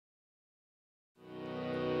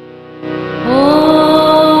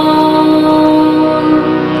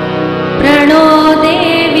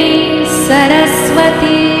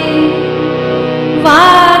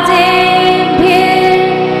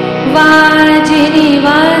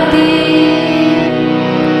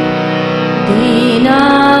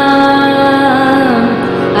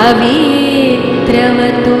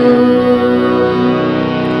पवित्रवतु।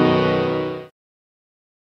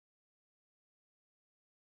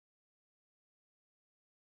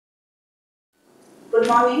 Good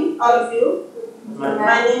morning, all of you.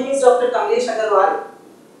 My name is Dr. Kamlesh Agarwal.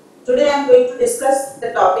 Today I am going to discuss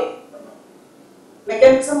the topic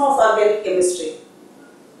Mechanism of Organic Chemistry.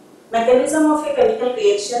 Mechanism of a chemical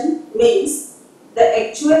reaction means the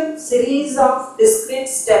actual series of discrete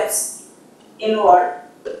steps involved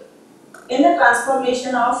in the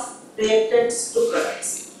transformation of reactants to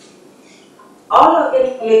products. All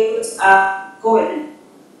organic molecules are covalent,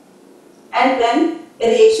 and when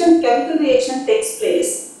a chemical reaction takes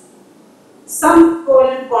place, some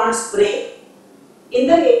covalent bonds break in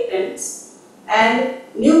the reactants and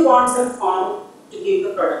new bonds are formed to give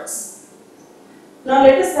the products. Now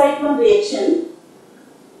let us write one reaction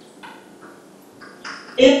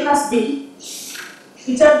A plus B,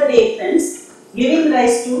 which are the reactants giving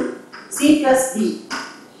rise to C plus B.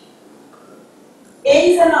 A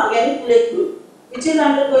is an organic molecule which is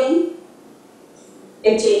undergoing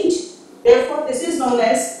a change, therefore this is known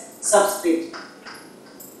as substrate.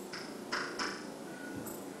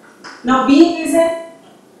 Now B is a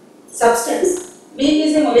substance, B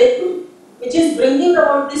is a molecule which is bringing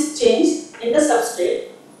about this change in the substrate,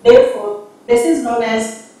 therefore this is known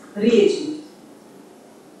as reagent.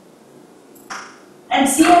 And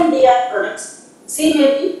C and D are products. C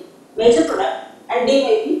may be major product and D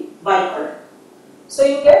may be byproduct. So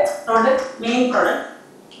you get product, main product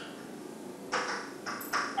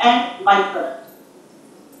and byproduct.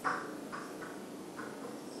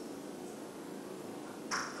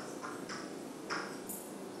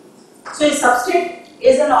 So a substrate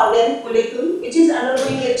is an organic molecule which is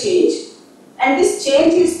undergoing a change, and this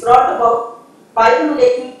change is brought about by the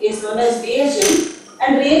molecule is known as reagent,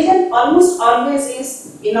 and reagent almost always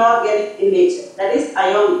is inorganic in nature, that is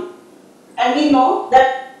ionic. And we know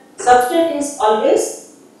that substrate is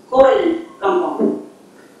always covalent compound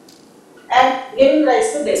and giving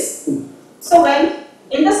rise to this. So when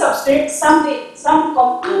in the substrate some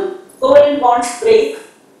covalent bonds break,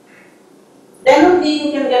 then only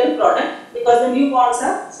you can get a product because the new bonds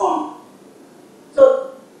are formed.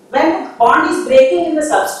 So when the bond is breaking in the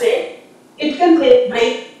substrate, it can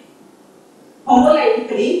break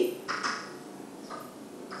homolytically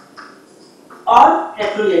or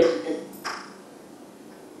heterolytically.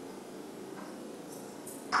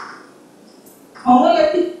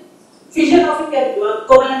 Homolytic fission of a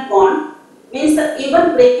covalent bond means the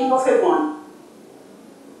even breaking of a bond.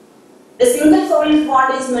 A single covalent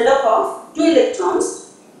bond is made up of two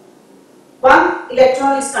electrons. One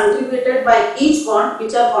electron is contributed by each bond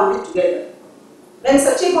which are bonded together. When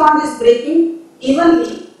such a bond is breaking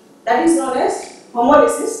evenly, that is known as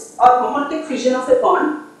homolysis or homolytic fission of a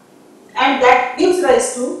bond, and that gives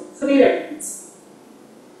rise to free radicals.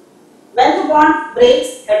 When the bond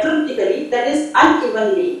breaks heterolytically, that is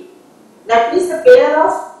unevenly, that means the pair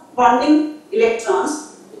of bonding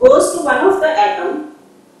electrons goes to one of the atom,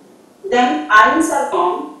 then ions are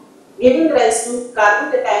formed, giving rise to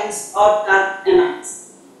carbocations or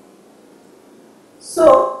anions.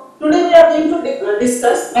 So today we are going to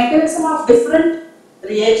discuss mechanism of different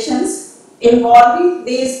reactions involving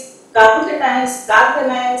these carbocations,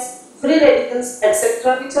 carbanions, free radicals,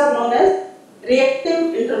 etc., which are known as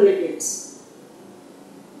reactive intermediates.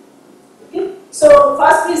 Okay. So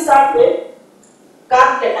first we start with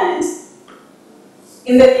carbocations.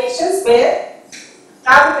 In the reactions where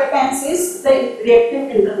carbocations is the reactive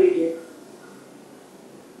intermediate.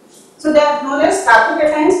 So they are known as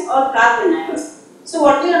carbocations or carbanions. So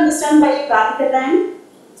what do you understand by a carbocation?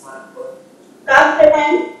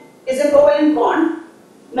 Carbocation is a covalent bond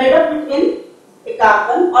made up between a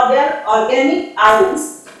carbon, or they are organic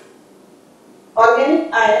ions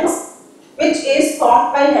which is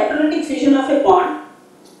formed by heterolytic fission of a bond,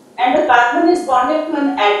 and the carbon is bonded to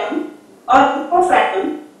an atom or group of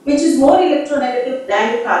atom which is more electronegative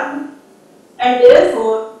than the carbon, and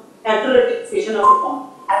therefore heterolytic fission of a bond.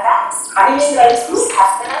 Advanced microservices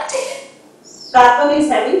have been updated. Carbon is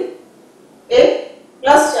having a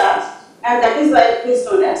plus charge, and that is why it is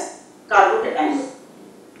known as carbocation.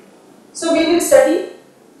 So we will study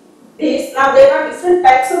these. Now there are different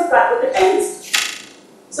types of carbocations.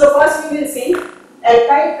 So first we will see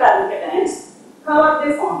alkyl carbocations. How are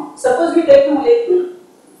they formed? Suppose we take a molecule.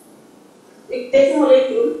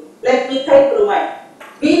 Like methyl bromide.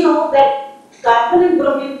 We know that carbon and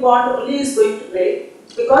bromine bond only is going to break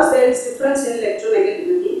because there is difference in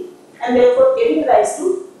electronegativity, and therefore giving rise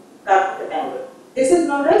to carbocation. This is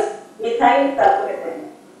known as methyl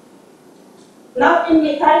carbocation. Now in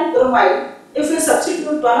methyl bromide, if you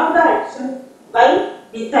substitute one of the hydrogen by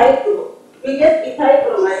ethyl group. We get ethyl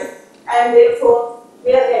bromide, and therefore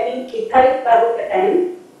we are getting ethyl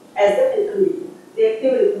carbocation as the intermediate, the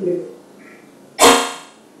active intermediate.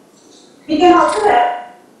 We can also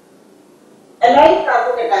have allyl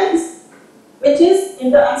carbocations, which is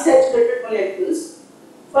in the unsaturated molecules.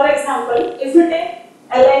 For example, if you take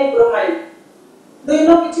allyl bromide, do you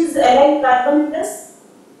know which is the allyl carbon in this?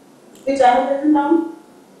 Which I have written down?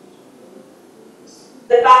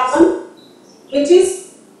 The carbon which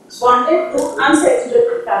is bonded to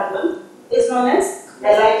unsaturated carbon is known as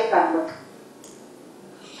allyl carbon.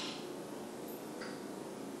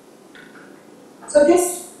 So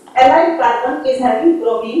this allyl carbon is having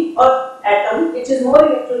bromine or atom which is more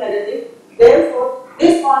electronegative. Therefore,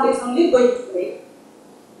 this bond is only going to break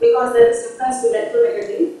because there is difference to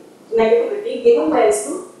electronegativity giving rise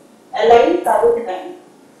to allyl carbocation.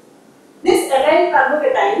 This allyl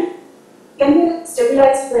carbocation can be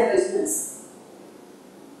stabilized by resonance.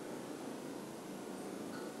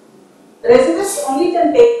 Resonance only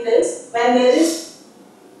can take place when there is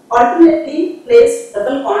alternately placed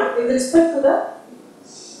double bond with respect to the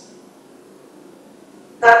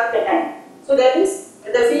carbocation. So there is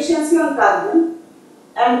a deficiency on carbon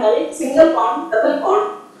and a single bond, double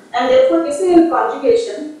bond, and therefore this is in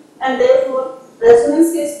conjugation, and therefore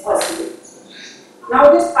resonance is possible.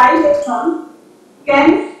 Now this pi electron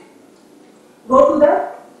can go to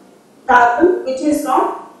the carbon which is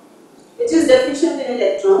deficient in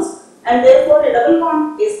electrons, and therefore a double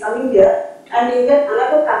bond is coming here, and you get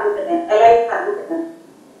another carbocation, allyl carbocation.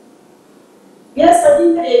 We are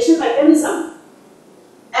studying the reaction mechanism,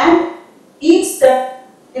 and each step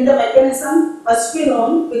in the mechanism must be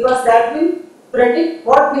known because that will predict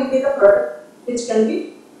what will be the product which can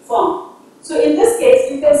be formed. So in this case,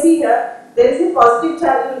 you can see here there is a positive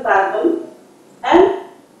charge in carbon, and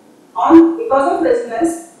because of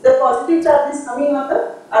resonance, the positive charge is coming on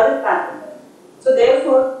the other carbon. So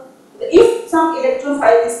therefore, if some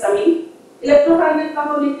electrophile is coming, electrophile will come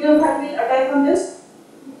or nucleophile will attack on this?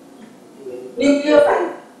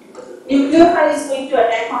 Nucleophile. Nucleophile is going to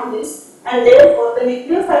attack on this, and therefore the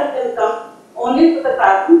nucleophile can come only to the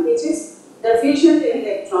carbon which is deficient in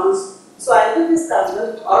electrons. So either this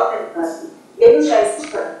carbon or that carbon, giving rise to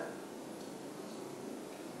product.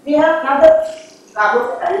 We have another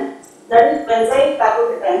carbocation, that is benzyl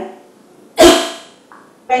carbocation.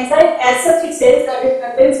 Benzyl, as such, it says that it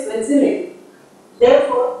contains benzene.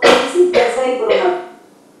 Therefore, this is benzyl bromide.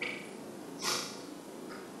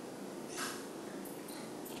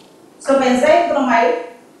 So benzyl bromide,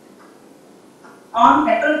 on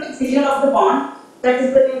heterolytic fission of the bond, that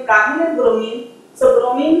is between carbon and bromine. So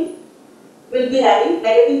bromine will be having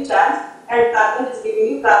negative charge, and carbon is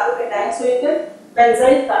giving you carbocation. So you get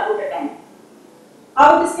benzyl carbocation.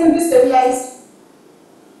 How this can be stabilized?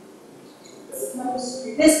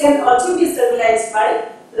 This can also be stabilized by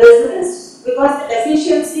resonance because the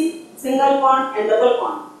deficiency, single bond and double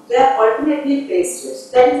bond, they are alternately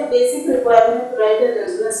placed. That is the basic requirement to write a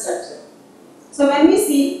resonance structure. So when we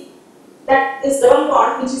see that this double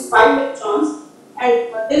bond, which is 5 electrons,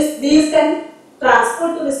 and these can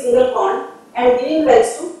transfer to the single bond and giving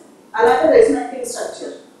rise to another resonating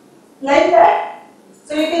structure. Like that.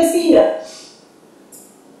 So you can see here.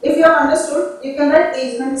 If you have understood, you can write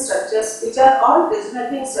these many structures which are all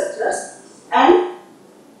resonating structures, and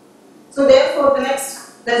so therefore the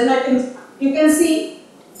next resonating, you can see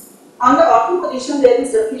on the ortho position there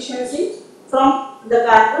is deficiency from the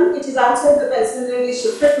carbon which is outside the benzene ring is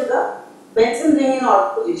shifted to the benzene ring in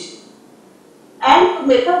ortho position, and to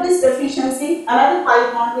make up this deficiency another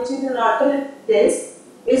pi bond which is in alternate place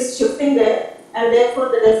is shifting there, and therefore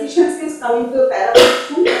the deficiency is coming to a para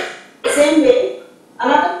position. Same way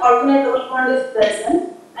another alternate double bond is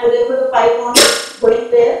present, and therefore the pi bond is going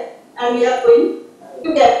there, and we are going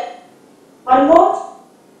to get one more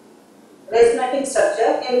resonating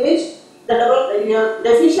structure in which the double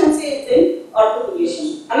deficiency is in ortho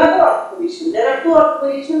position. Another ortho position. There are 2 ortho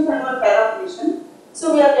positions and 1 para position.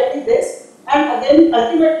 So we are getting this, and again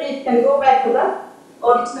ultimately it can go back to the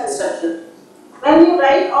original structure. When you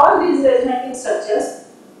write all these resonating structures,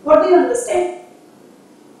 what do you understand?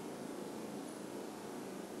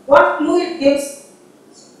 What clue it gives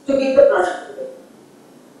to give the product?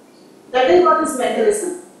 That is what is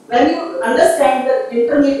mechanism. When you understand the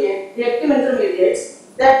intermediate, reactive intermediates,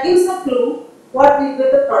 that gives a clue what will be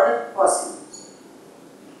the product possible.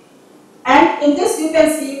 And in this you can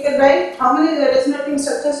see, you can write how many resonating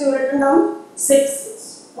structures you have written down?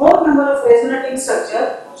 6. More number of resonating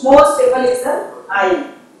structure, more stable is the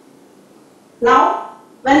ion. Now,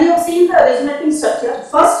 when you have seen the resonating structure,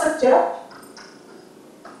 first structure,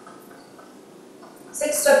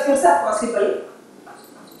 6 structures are possible.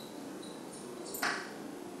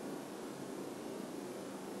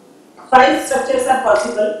 5 structures are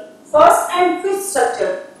possible. First and fifth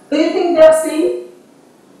structure. Do you think they are same?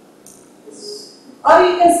 Or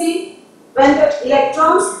you can see when the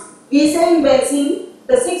electrons, we say in benzene,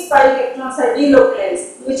 the 6 pi electrons are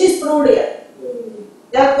delocalized, which is proved here.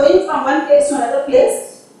 They are going from one place to another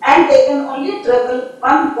place and they can only travel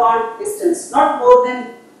one bond distance, not more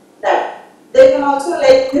than that. They can also,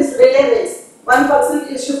 like this relay race, one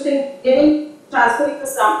person is shifting, transferring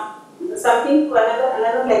something to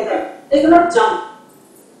another like that. They cannot jump.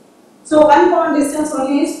 So one bond distance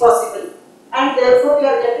only is possible, and therefore you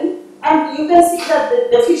are getting, and you can see that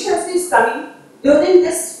the deficiency is coming during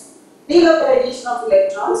this delocalization of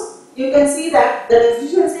electrons. You can see that the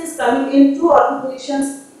deficiency is coming in 2 ortho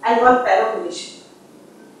positions and 1 para position.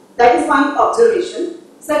 That is one observation.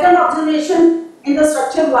 Second observation, in the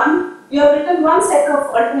structure 1, you have written one set of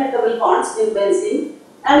alternate double bonds in benzene,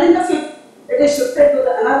 and in the fifth, it is shifted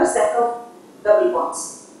to another set of double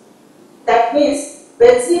bonds. That means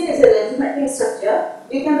benzene is a resonating structure.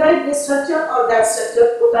 You can write this structure or that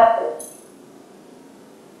structure put up there.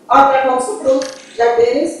 Or that also proves that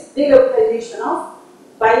there is delocalization of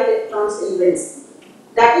pi electrons in benzene.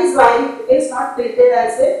 That is why it is not treated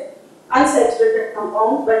as a unsaturated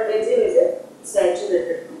compound, but benzene is a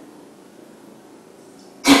saturated compound.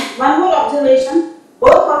 One more observation,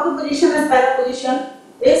 both ortho position and para position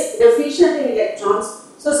is deficient in electrons.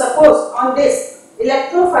 So suppose on this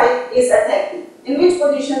electrophile is attacking. In which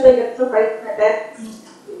position the electrophile attack?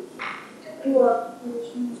 The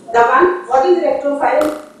one, what is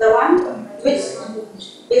electrophile? The one which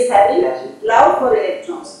is having love for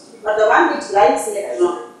electrons, or the one which likes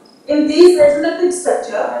electrons. In these resonative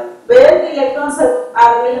structure, where the electrons are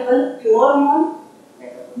available in more and more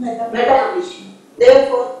meta position.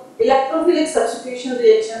 Therefore, electrophilic substitution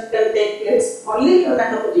reaction can take place only in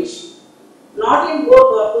meta position, not in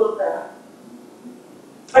both ortho or para.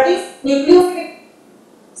 But if nucleophilic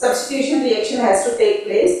substitution reaction has to take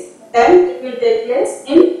place, then it will take place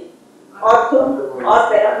in ortho or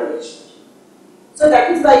para position. So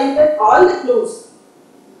that is why you get all the clues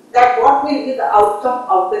that what will be the outcome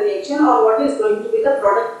of the reaction or what is going to be the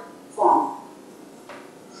product form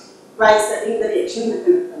while studying the reaction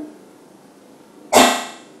mechanism.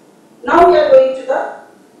 Now we are going to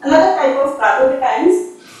another type of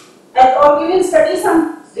carbocations, and we will study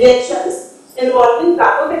some reactions involving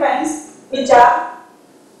carbocations which are.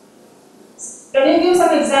 Can you give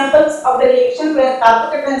some examples of the reaction where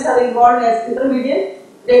carbocations are involved as intermediate,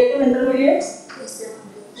 reactive intermediates?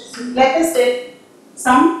 Let us take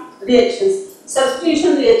some reactions: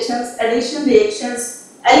 substitution reactions, addition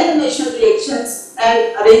reactions, elimination reactions,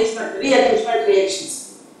 and rearrangement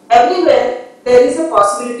reactions. Everywhere there is a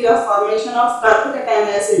possibility of formation of carbocation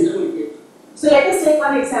as intermediate. So let us take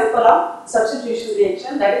one example of substitution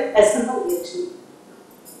reaction, that is SNO reaction.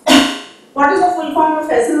 What is the full form of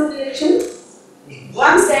SNO reaction?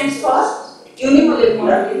 One stands for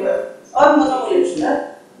unimolecular or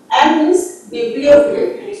monomolecular, and means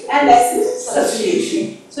nucleophilic, and S is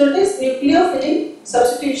substitution. So it is nucleophilic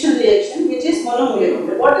substitution reaction which is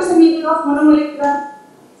monomolecular. What is the meaning of monomolecular?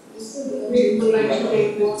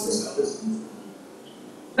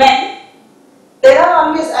 When there are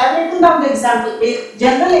always, I have written down the example, a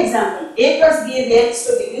general example, A plus B reacts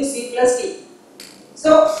to give you C plus D.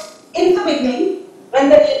 So in the beginning, when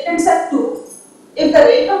the reactants are 2, if the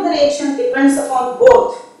rate of the reaction depends upon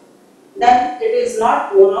both, then it is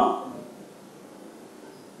not mono,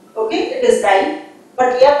 okay, it is di,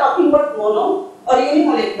 but we are talking about mono or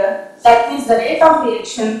unimolecular. That means the rate of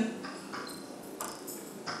reaction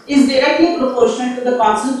is directly proportional to the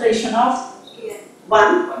concentration of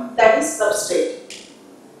one, that is substrate.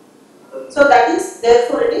 So that is,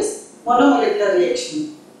 therefore it is monomolecular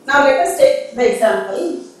reaction. Now let us take the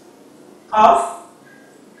example of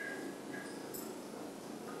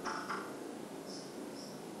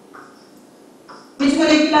which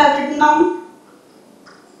molecule I have written down?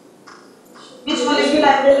 Which molecule I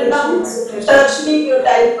have written down? Tertiary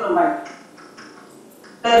butyl bromide.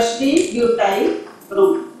 Tertiary butyl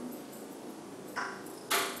bromide.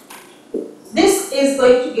 This is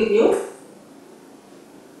going to give you,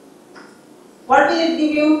 what will it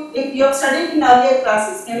give you? If you have studied in earlier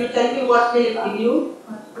classes, can you tell me what will it give you?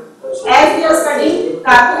 As we are studying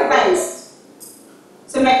carbocations,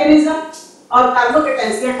 so mechanism or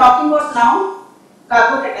carbocations, we are talking about now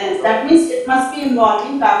carbocations. That means it must be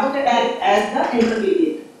involving carbocation as the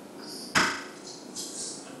intermediate.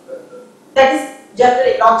 That is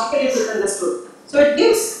generally, logically it is understood. So it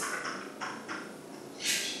gives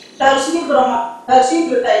tertiary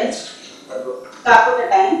butyl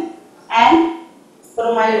carbocation and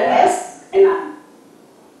bromide as anion.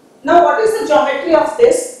 Now what is the geometry of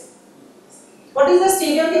this? What is the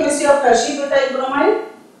stereochemistry of tertiary butyl bromide?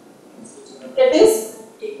 It is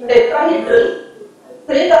tetrahedral,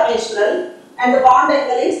 three-dimensional, and the bond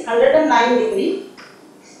angle is 109 degree,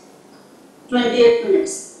 28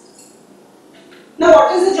 minutes. Now,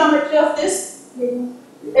 what is the geometry of this?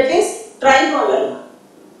 It is trigonal,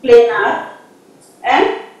 planar,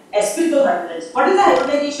 and sp2 hybridized. What is the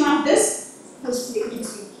hybridization of this?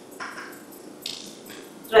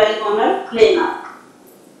 Trigonal, planar.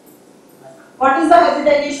 What is the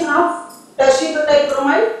hybridization of tertiary butyl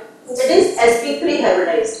bromide? It is sp3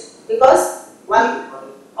 hybridized because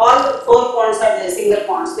all four bonds are there, single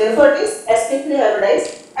bonds. Therefore, it is sp3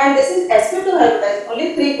 hybridized, and this is sp2 hybridized.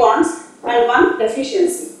 Only 3 bonds and 1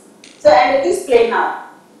 deficiency. So, and it is planar.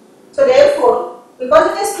 So, therefore,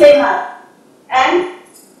 because it is planar and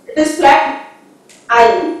it is flat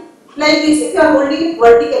ion like this, if you are holding it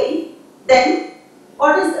vertically, then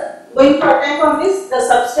what is going to attack on this? The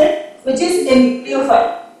substrate, which is a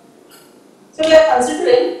nucleophile. So, we are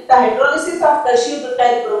considering the hydrolysis of tertiary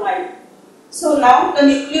butyl bromide. So, now the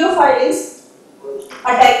nucleophile is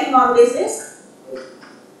attacking on this is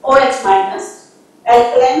OH minus,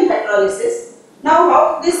 alkaline hydrolysis. Now,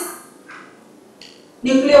 how this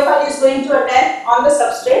nucleophile is going to attack on the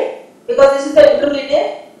substrate? Because this is the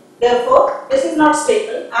intermediate, therefore this is not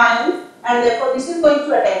stable ion, and therefore this is going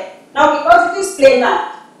to attack. Now, because it is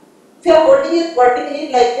planar, if you are holding it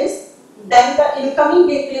vertically like this, then the incoming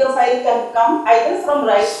nucleophile can come either from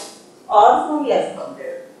right or from left.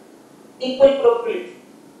 Equal probability.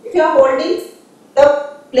 If you are holding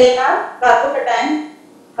the planar carbocation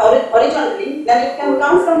horizontally, then it can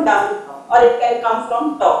come from down or it can come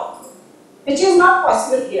from top, which is not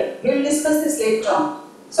possible here. We will discuss this later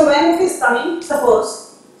on. So, when it is coming,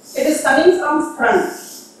 suppose it is coming from front.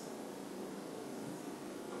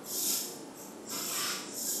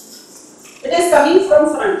 It is coming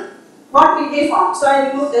from front. What will be formed? So,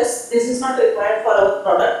 I remove this. This is not required for our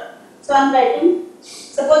product. So, I am writing.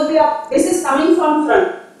 Suppose this is coming from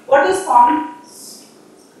front. What is formed?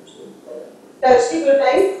 Tertiary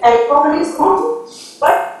butyl alcohol is formed.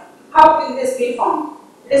 But how will this be formed?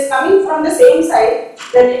 It is coming from the same side.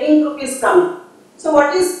 The leading group is coming. So,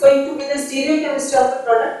 what is going to be the stereochemistry of the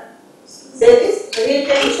product? There is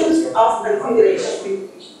retention of configuration.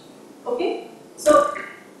 Okay. So,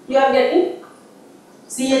 you are getting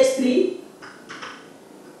CH3,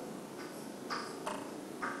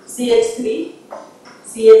 CH3,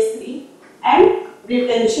 CH3, and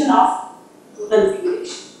retention of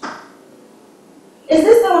configuration. Is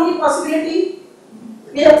this the only possibility?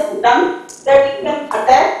 We have done that it can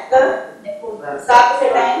attack the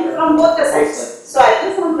carbocation from both the sides. So,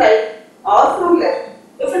 either from right or from left.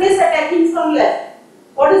 If it is attacking from left,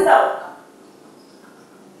 what is the outcome?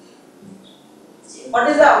 What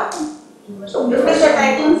is the outcome? If it is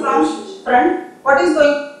attacking from front, what is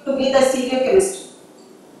going to be the stereochemistry?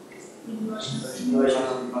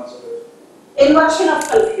 Inversion of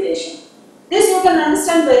configuration. This you can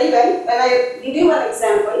understand very well when I give you an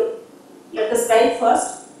example. Let us write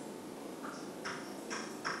first.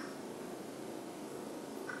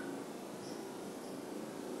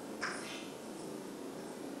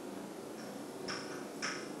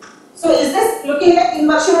 So, is this looking like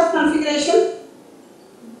inversion of configuration?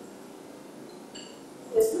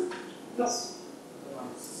 Yes, no? Yes.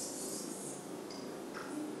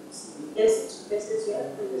 Yes, this is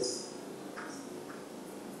here. This.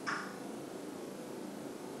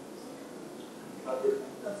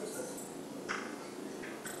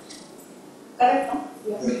 Correct, no?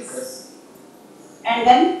 Yes. And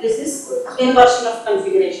then this is inversion of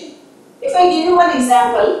configuration. If I give you one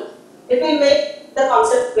example, it will make the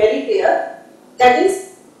concept very clear. That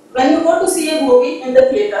is, when you go to see a movie in the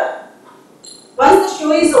theater, once the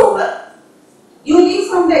show is over, you leave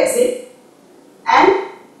from the exit,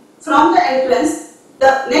 and from the entrance,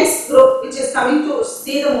 the next group which is coming to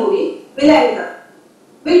see the movie will enter.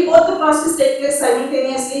 Will both the process take place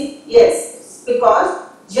simultaneously? Yes, because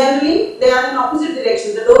generally they are in opposite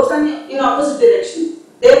direction. The doors are in opposite direction.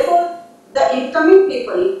 Therefore, the incoming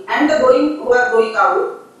people and the who are going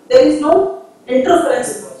out, there is no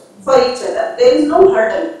interference for each other. There is no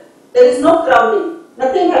hurdle. There is no crowding.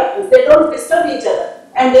 Nothing happens. They don't disturb each other,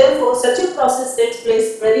 and therefore such a process takes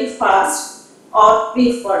place very fast or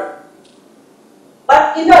preferred.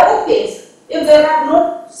 But in the other case, if there are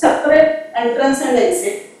no separate entrance and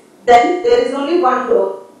exit, then there is only one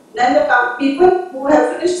door. Then the people who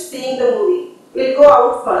have finished seeing the movie will go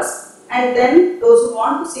out first, and then those who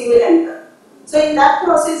want to see will enter. So in that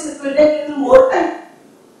process, it will take a little more time.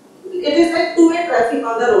 It is like two-way traffic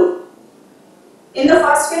on the road. In the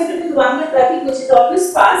first case, it is one-way traffic which is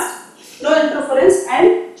always fast, no interference,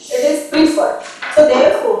 and it is preferred. So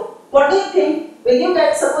therefore, what do you think? Will you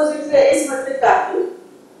get, suppose it is an asymmetric carbon,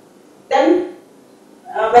 then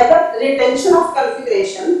whether retention of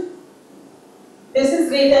configuration, this is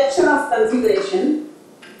retention of configuration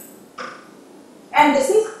and this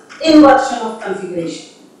is inversion of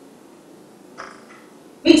configuration.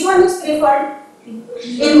 Which one is preferred?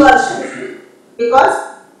 Inversion.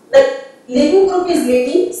 Because the leaving group is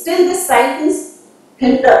leaving, still this site is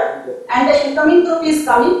hindered and the incoming group is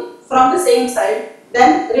coming from the same side,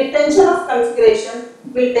 then retention of configuration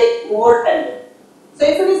will take more time. So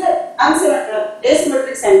if it is an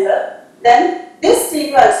asymmetric center, then this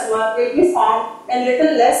stereoisomer will be formed in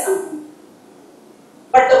little less amount.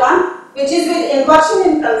 But the one which is with inversion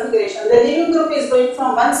in configuration, the leaving group is going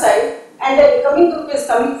from one side and the incoming group is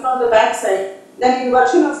coming from the back side, then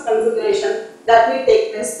inversion of configuration that will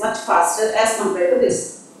take place much faster as compared to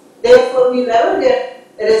this. Therefore, we never get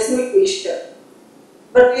a racemic mixture,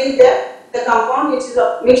 but we get the compound which is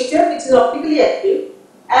a mixture which is optically active,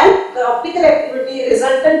 and the optical activity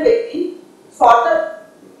resultant with the further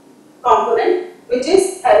component which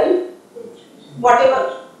is having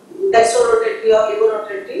whatever dextrorotatory or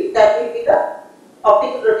levorotatory, that will be the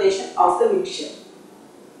optical rotation of the mixture.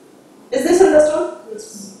 Is this understood?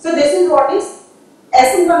 Yes. So this is what is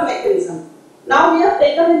asynchrone mechanism. Now we have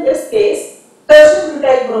taken in this case tertiary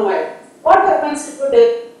butyl bromide. What happens if you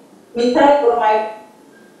take methyl bromide?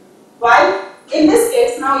 Why? In this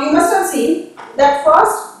case, now you must have seen that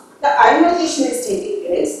first the ionization is taking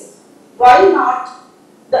place. Why not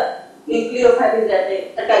the nucleophile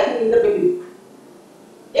is attacking in the beginning?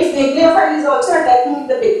 If nucleophile is also attacking in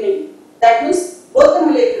the beginning, that means both the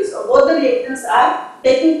molecules or both the reactants are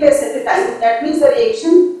taking place at a time. That means the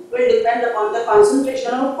reaction will depend upon the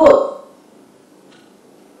concentration of both.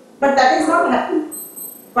 But that is not happening.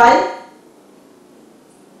 Why?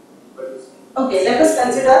 Okay, let us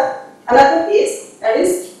consider another case, that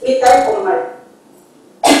is methyl bromide.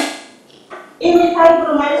 In methyl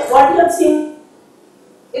bromide, what you have seen,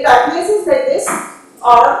 it ionizes like this,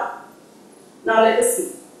 or now let us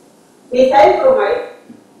see. Methyl bromide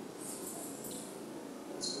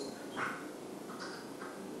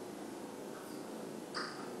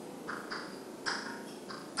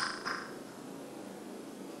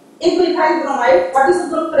in methyl bromide, what is the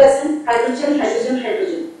group present? Hydrogen, hydrogen,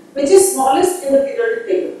 hydrogen, which is smallest in the periodic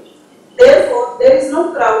table. Therefore, there is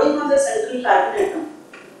no crowding on the central carbon atom,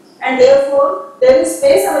 and therefore there is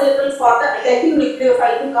space available for the attacking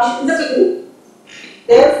nucleophile to come in the beginning.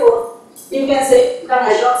 Therefore, you can say the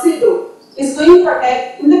hydroxyl group is going to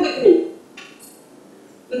attack in the beginning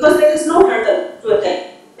because there is no hurdle to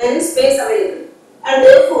attack. There is space available, and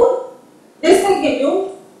therefore this will give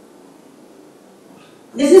you.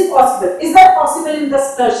 This is possible. Is that possible in the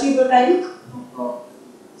tertiary butyl? No.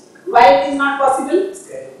 Why it is not possible?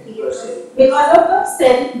 Because of the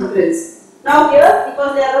steric difference. Now here,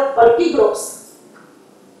 because they are bulky groups,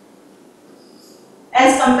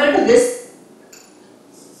 as compared to this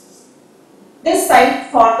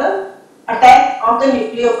site for the attack of the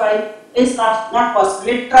nucleophile is not possible.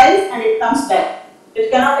 It tries and it comes back.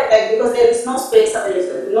 It cannot attack because there is no space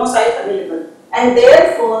available, no site available, and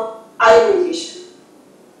therefore ionization.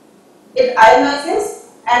 It ionizes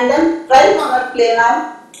and then trigonal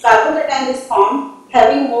planar carbonation is formed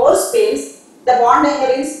having more space. The bond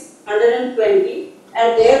angle is 120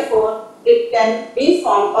 and therefore it can be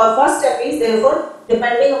formed, or first step is therefore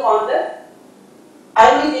depending upon the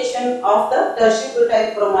ionization of the tertiary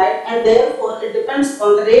butyl bromide, and therefore it depends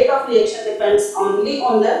on the rate of reaction, depends only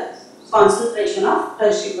on the concentration of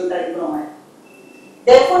tertiary butyl bromide.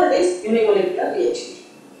 Therefore it is unimolecular reaction.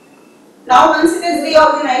 Now once it is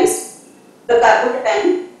reorganized, the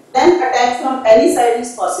carbonation, then attack from any side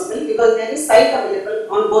is possible because there is site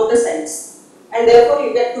available on both the sides, and therefore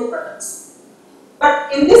you get two products.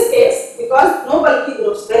 But in this case, because no bulky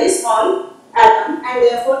groups, very small atom, and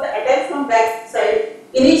therefore the attack from back side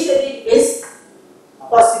initially is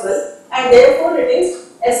possible, and therefore it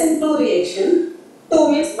is SN2 reaction.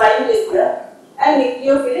 2 means bimolecular and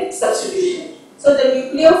nucleophilic substitution. So the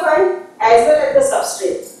nucleophile as well as the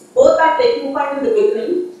substrate both are taking part in the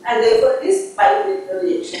beginning, and therefore it is bimolecular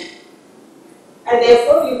reaction. And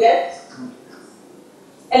therefore you get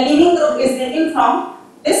a leaving group is leaving from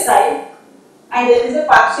this side, and there is a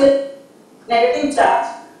partial negative charge,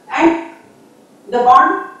 and the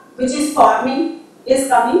bond which is forming is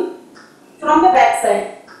coming from the back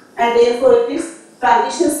side, and therefore it is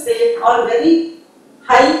transition state or very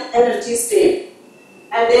high energy state,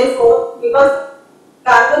 and therefore because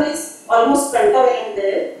carbon is almost pentavalent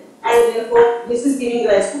there, and therefore this is giving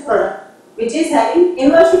rise to product which is having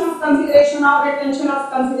inversion of configuration or retention of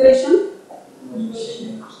configuration.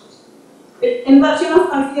 Inversion of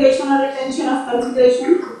configuration or retention of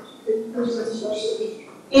configuration?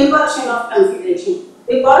 Inversion of configuration.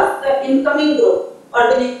 Because the incoming group or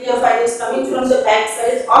the nucleophile is coming from the back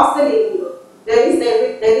side of the leaving group. There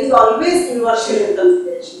is always inversion in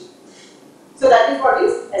configuration. So that is what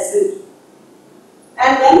is SN2.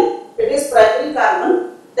 And when it is primary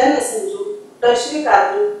carbon, then SN2, tertiary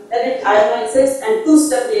carbon, then it ionizes and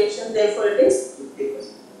two-step reaction, therefore it is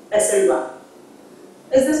SN1.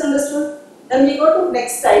 Is this understood? Then we go to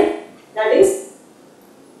next type, that is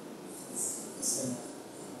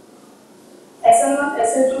SN1,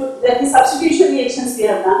 SN2, that is substitution reactions we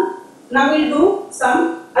have done. Now we will do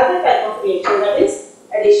some other type of reaction, that is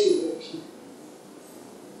addition reaction.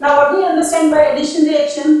 Now what do you understand by addition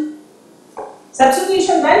reaction?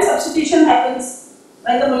 Substitution, when substitution happens,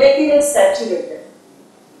 when the molecule is saturated.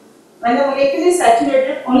 When the molecule is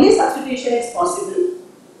saturated, only substitution is possible.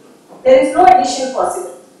 There is no addition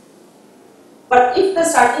possible. But if the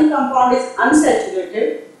starting compound is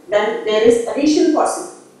unsaturated, then there is addition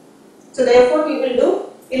possible. So therefore we will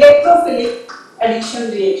do electrophilic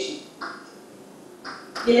addition reaction.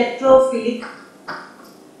 Electrophilic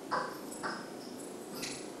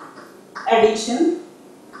addition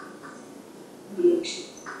reaction.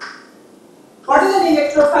 What is an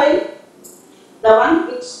electrophile? The one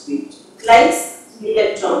which likes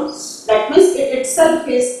electrons. That means it itself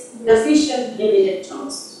is deficient in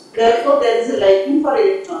electrons. Therefore there is a liking for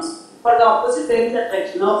electrons. For the opposite there is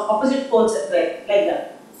attraction, of opposite poles attract, like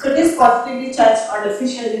that. So it is positively charged or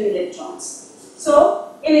deficient in electrons. So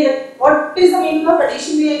what is the meaning of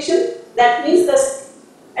addition reaction? That means the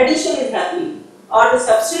addition is happening or the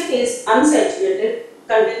substrate is unsaturated,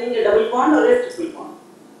 containing a double bond or a triple bond.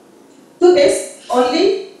 To this,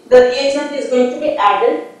 only the reagent is going to be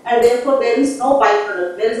added and therefore there is no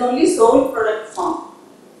byproduct, there is only sole product formed.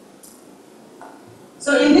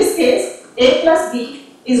 So in this case, A plus B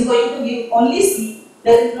is going to give only C,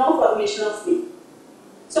 there is no formation of B.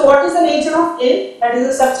 So what is the nature of A? That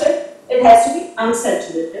is a substrate. It has to be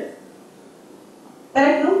unsaturated.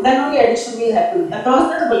 Correct? No? Then only addition will happen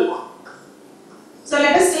across the double bond. So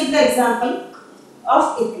let us take the example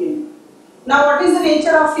of ethylene. Now what is the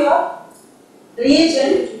nature of your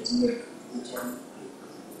reagent?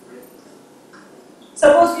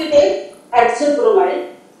 Suppose we take hydrogen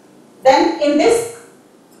bromide. Then in this,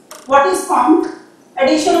 what is formed?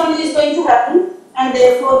 Addition only is going to happen and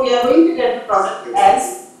therefore we are going to get the product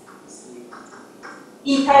as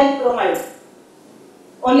ethyl bromide.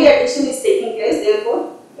 Only addition is taking place,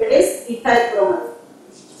 therefore it is ethyl bromide.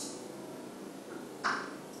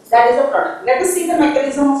 That is the product. Let us see the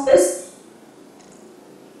mechanism of this.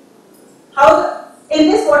 In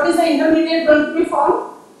this, what is the intermediate going to be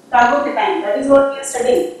formed? Carbocation. That is what we are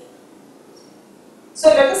studying. So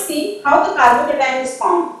let us see how the carbocation is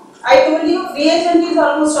formed. I told you reagent is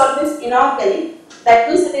almost always inorganic. That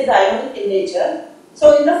means it is ionic in nature.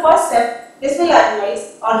 So in the first step, this will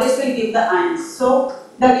ionize or this will give the ions. So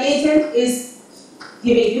the reagent is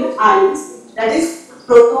giving you ions, that is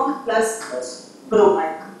proton plus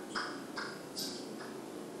bromide.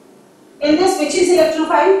 In this, which is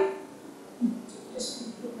electrophile?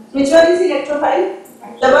 Which one is electrophile?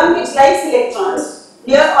 The one which likes electrons.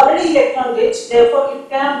 They are already electron rich, therefore it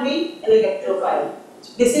cannot be an electrophile.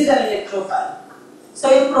 This is an electrophile. So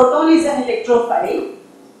if proton is an electrophile,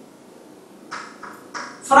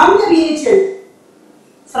 from the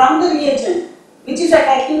reagent which is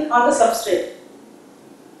attacking on the substrate,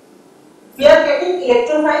 we are getting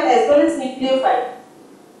electrophile as well as nucleophile.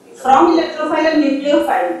 From electrophile and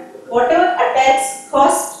nucleophile, whatever attacks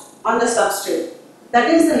first on the substrate, that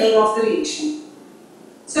is the name of the reaction.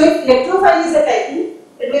 So if electrophile is attacking,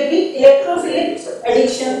 it will be electrophilic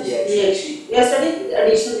addition reaction. We are studying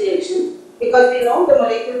addition reaction because we know the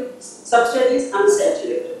molecule substrate is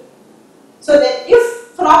unsaturated. So that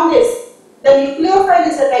if from this the nucleophile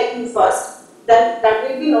is attacking first, then that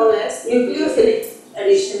will be known as nucleophilic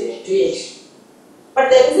addition reaction. But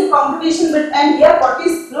there is a competition and here what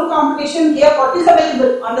is no competition, here what is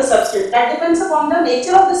available on the substrate. That depends upon the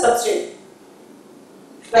nature of the substrate.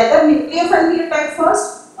 Whether nucleophile will attack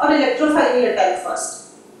first or electrophile will attack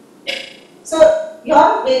first. So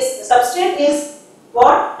your base substrate is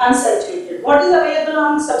what? Unsaturated. What is available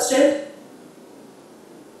on substrate?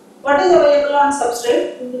 What is available on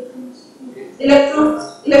substrate?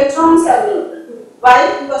 Electrons are available.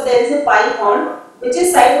 Why? Because there is a pi bond which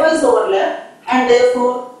is sidewise overlap and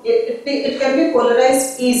therefore it can be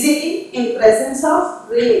polarized easily in presence of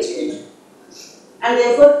reagent and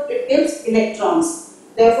therefore it gives electrons.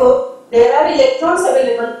 Therefore there are electrons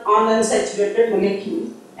available on unsaturated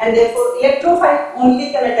molecule and therefore electrophile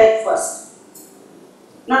only can attack first.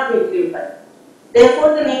 not nucleophile.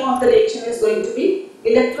 Therefore, the name of the reaction is going to be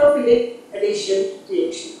electrophilic addition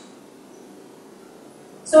reaction.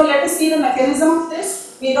 So let us see the mechanism of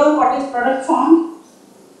this. We know what is product formed.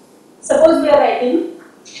 Suppose we are writing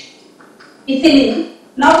ethylene.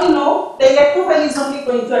 Now we know the electrophile is only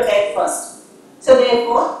going to attack first. So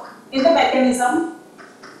therefore, in the mechanism,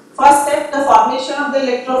 first step, the formation of the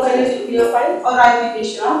electrophile and nucleophile or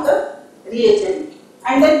ionization of the reagent,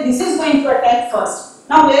 and then this is going to attack first.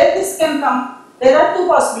 Now where this can come, there are two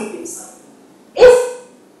possibilities. If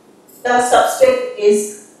the substrate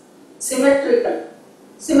is symmetrical,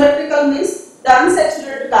 symmetrical means the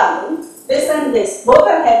unsaturated carbon, this and this, both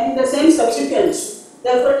are having the same substituents,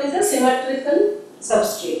 therefore it is a symmetrical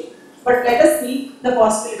substrate. But let us see the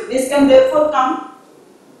possibility. This can therefore come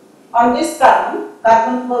on this carbon,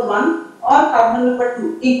 carbon number 1 or carbon number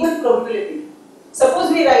 2, equal probability.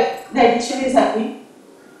 Suppose we write the addition is happening.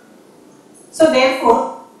 So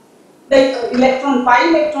therefore, the electron, pi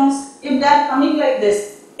electrons, if they are coming like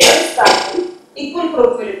this carbon, equal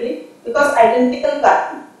probability because identical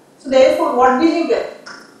carbon. So therefore, what will you get?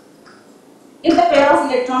 If the pair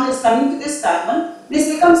of electron is coming to this carbon,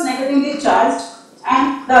 this becomes negatively charged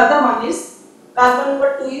and the other one is, carbon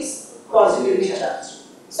number 2 is positively charged.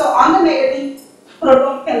 So on the negative,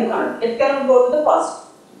 proton can come, it cannot go to the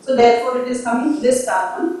positive. So therefore it is coming to this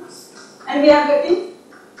carbon and we are getting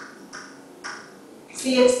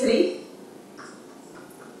CH3,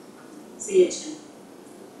 CH2,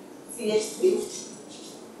 CH3,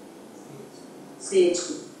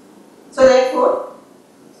 CH2. So therefore,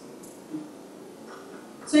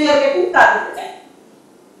 so you are getting carbocation.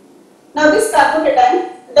 Now this carbocation,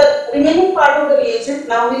 the remaining part of the reagent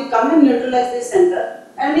now will come and neutralize this center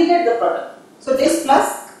and we get the product. So this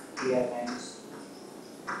plus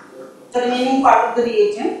the remaining part of the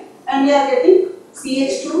reagent and we are getting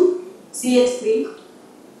CH2, CH3,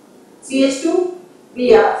 CH2,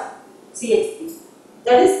 Br, CH3.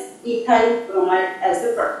 That is ethyl bromide as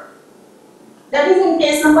the product. That is in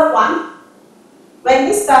case number 1, when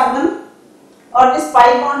this carbon or this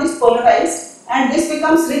pi bond is polarized and this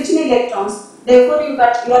becomes rich in electrons, therefore you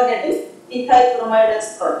are getting ethyl bromide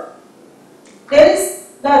as product. There is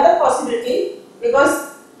the other possibility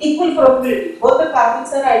because equal probability, both the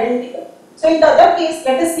carbons are identical. So in the other case,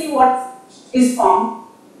 let us see what is formed.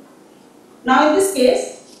 Now in this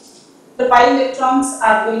case, the pi electrons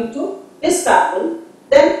are going to this carbon,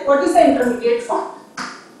 then what is the intermediate form?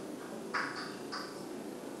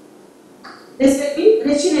 This will be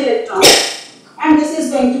rich in electrons and this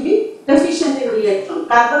is going to be deficient in electron.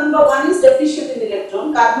 Carbon number 1 is deficient in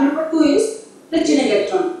electron, carbon number 2 is rich in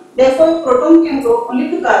electron. Therefore, proton can go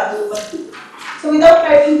only to carbon number 2. So without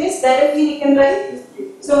writing this, directly we can write.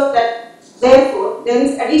 So that therefore, there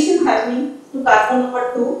is addition happening to carbon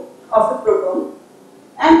number 2 of the proton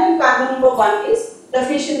and then carbon number 1 is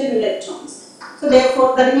deficient in electrons. So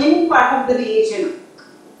therefore, the remaining part of the reagent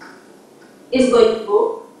is going to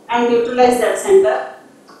go and neutralize that center.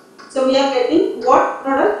 So we are getting what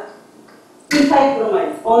product? Ethyl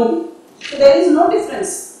bromide only. So there is no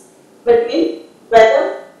difference between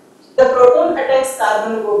whether the proton attacks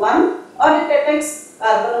carbon number 1 or it attacks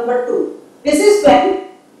carbon number 2. This is when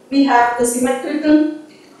we have the symmetrical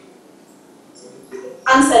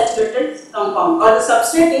unsaturated compound or the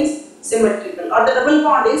substrate is symmetrical or the double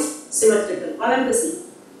bond is symmetrical, one and the same.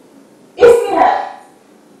 If we have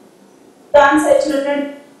the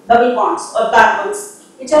unsaturated double bonds or carbons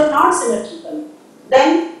which are not symmetrical,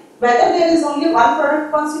 then whether there is only one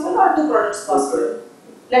product possible or two products possible.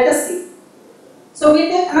 Let us see. So we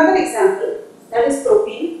take another example, that is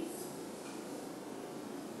propene.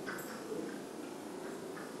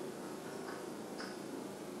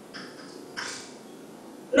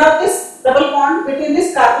 Now this double bond between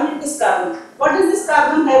this carbon and this carbon. What is this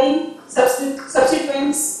carbon having?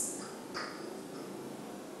 Substituents.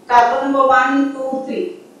 Carbon number 1, 2,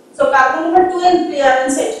 3. So carbon number 2 and 3 are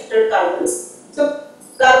unsaturated carbons. So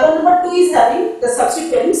carbon number 2 is having the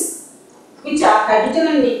substituents which are hydrogen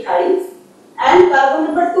and methyl, and carbon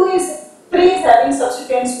number 3 is having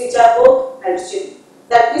substituents which are both hydrogen.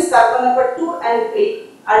 That means carbon number 2 and 3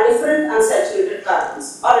 are different unsaturated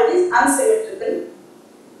carbons, or it is unsymmetrical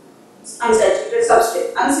unsaturated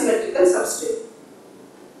substrate, unsymmetrical substrate.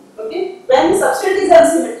 Okay, when the substrate is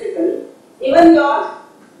unsymmetrical, even your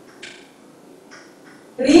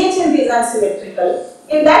reagent is unsymmetrical.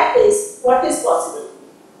 In that case, what is possible?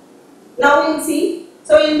 Now we will see.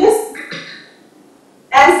 So in this,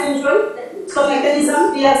 as usual, so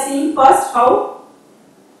mechanism we are seeing first how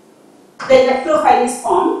the electrophile is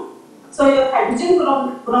formed. So your hydrogen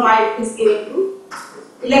bromide is given to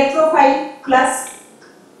electrophile plus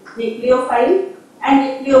nucleophile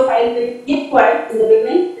and nucleophile will keep quiet in the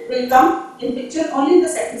beginning. It will come in picture only in the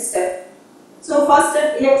second step. So first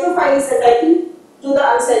step, electrophile is attaching to the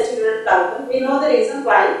unsaturated carbon. We know the reason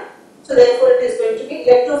why. So therefore it is going to be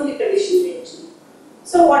electrophilic addition reaction.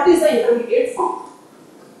 So what is the intermediate form?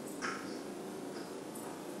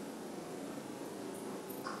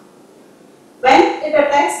 When it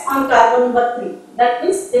attacks on carbon number 3, that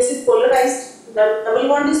means this is polarized, the double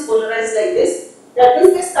bond is polarized like this, that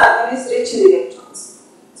means this carbon is rich in electrons.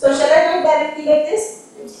 So shall I write directly like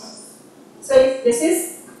this? Yes. So if this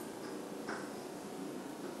is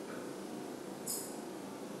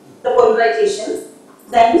the polarization,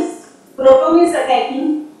 then proton is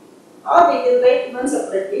attacking, or we can write even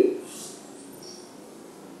separately.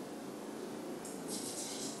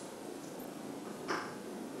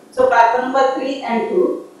 So carbon number 3 and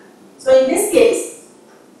 2. So in this case,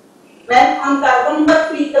 when on carbon number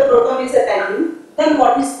 3 the proton is attacking, then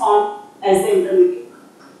what is formed as the intermediate?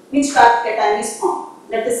 Which cation is formed?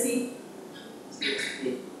 Let us see.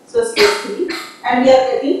 So stage 3, and we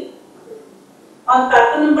are getting on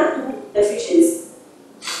carbon number 2 deficiency.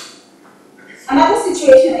 Another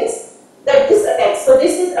situation is that this attacks. So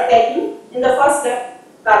this is attacking in the first step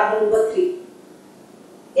carbon number 3.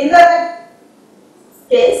 In the other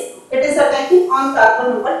case, it is attacking on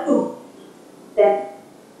carbon number 2. Then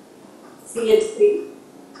CH3,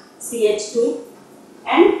 CH2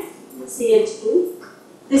 and CH2.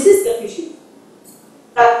 This is deficient.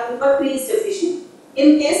 Carbon number 3 is deficient.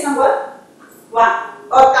 In case number 1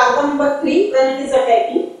 or carbon number 3, when it is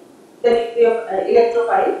attacking the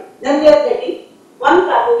electrophile, then we are getting one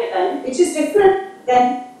carbocation which is different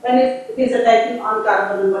than when it is attacking on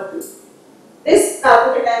carbon number 2. This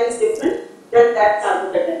carbocation is different than that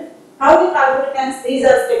carbocation. How the carbocations, these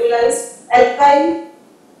are stabilized? Alkyl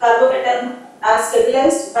carbocation are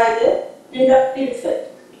stabilized by the inductive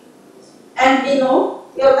effect. And we know,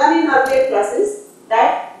 we have done in earlier classes,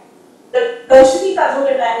 that the tertiary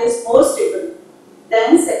carbocation is more stable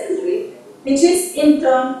than secondary, which is in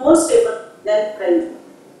turn more stable than primary.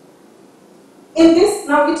 In this,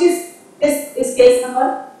 now which is case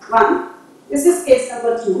number 1, this is case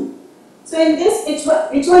number 2. So in this,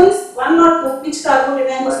 which one is 1 or 2? Which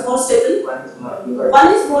carbocation is more stable?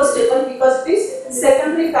 1 is more stable because it is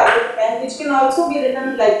secondary carbocation, which can also be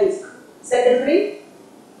written like this: secondary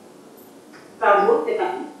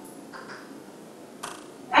carbocation.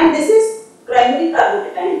 And this is primary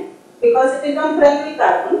carbocation because it is on primary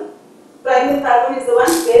carbon. Primary carbon is the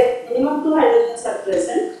one where minimum 2 hydrogens are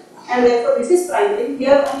present, and therefore this is primary.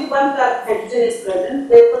 Here only one hydrogen is present,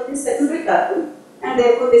 therefore this is secondary carbon, and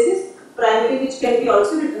therefore this is primary, which can be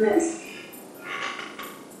also written as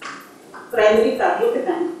primary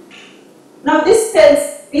carbocation. Now this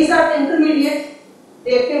tells these are the intermediate,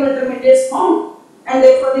 reactive intermediates formed, and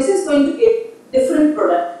therefore this is going to give different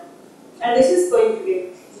product, and this is going to give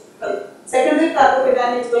secondary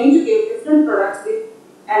carbocation is going to give different products with,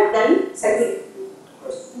 and then secondary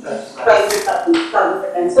primary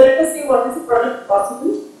carbocation. So let us see what is the product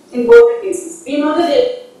possible in both the cases. We know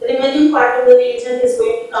that the remaining part of the reagent is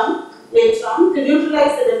going to come later on to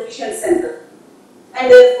neutralize the deficient center,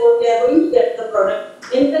 and therefore we are going to get the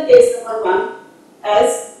product in the case number 1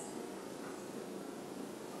 as,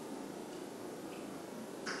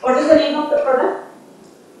 what is the name of the product?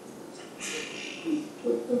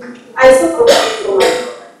 Isopropyl bromide.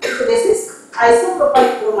 So this is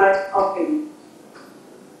isopropyl bromide obtained.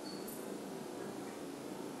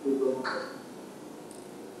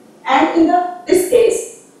 And in this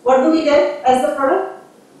case, what do we get as the product?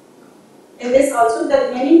 In this also, the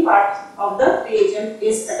remaining part of the reagent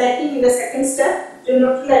is attacking in the second step to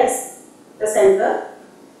neutralize the center.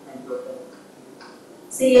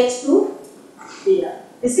 CH2 Br.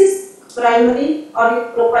 This is primary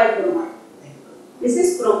or propyl bromide. This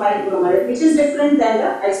is propyl bromide, which is different than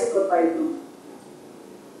the isopropyl bromide.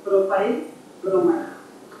 Propyl bromide.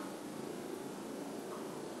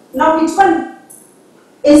 Now, which one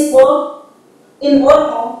is more in more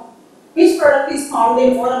amount? Which product is found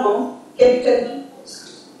in more amount? Can you tell me?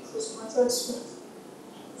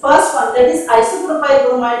 First one, that is isopropyl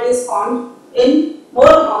bromide, is found in more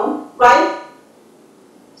amount. Why?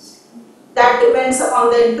 That depends upon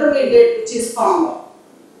the intermediate which is formed.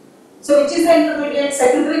 So, which is the intermediate?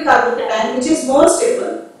 Secondary carbocation, which is more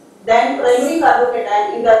stable than primary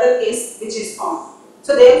carbocation in the other case which is formed.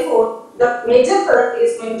 So, therefore, the major product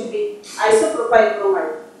is going to be isopropyl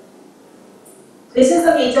bromide. This is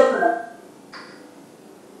the major product.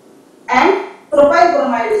 And propyl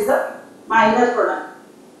bromide is the minor product.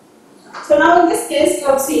 So now in this case you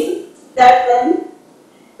have seen that when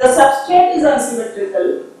the substrate is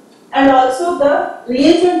unsymmetrical and also the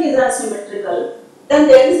reagent is unsymmetrical, then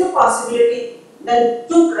there is a possibility that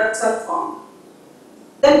two products are formed.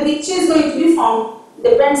 Then which is going to be formed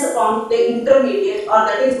depends upon the intermediate, or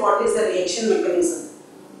that is what is the reaction mechanism.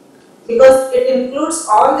 Because it includes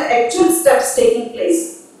all the actual steps taking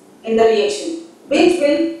place in the reaction, which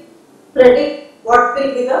will predict what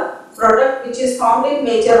will be the product which is formed in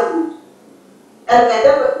major amount. And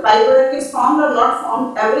whether byproduct is formed or not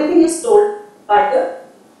formed, everything is told by the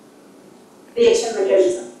reaction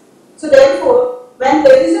mechanism. So therefore, when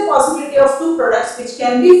there is a possibility of two products which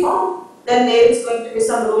can be formed, then there is going to be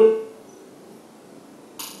some rule.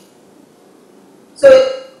 So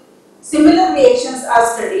similar reactions are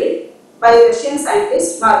studied by Russian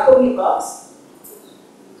scientist Marko Nikovs.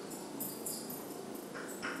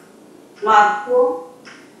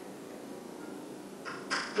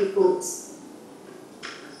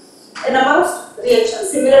 A number of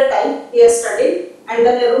reactions similar type he has studied, and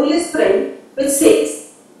then a rule is framed which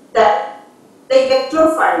says that the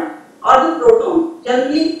electrophile or the proton,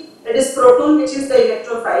 generally it is proton which is the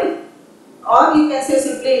electrophile, or you can say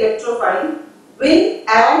simply electrophile, will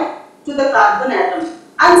add to the carbon atom,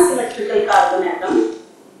 unsymmetrical carbon atom,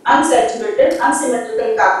 unsaturated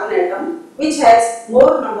unsymmetrical carbon atom, which has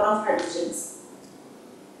more number of hydrogens.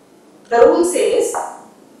 The rule says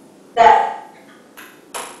that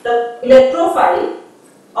the electrophile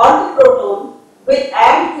or the proton will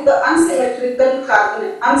add to the unsaturated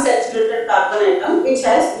carbon atom, which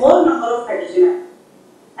has more number of hydrogen,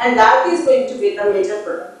 and that is going to be the major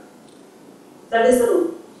product. That is the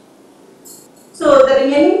rule. So the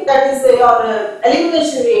remaining, that is your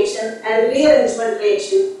elimination reaction and rearrangement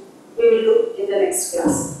reaction, we will do in the next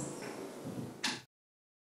class.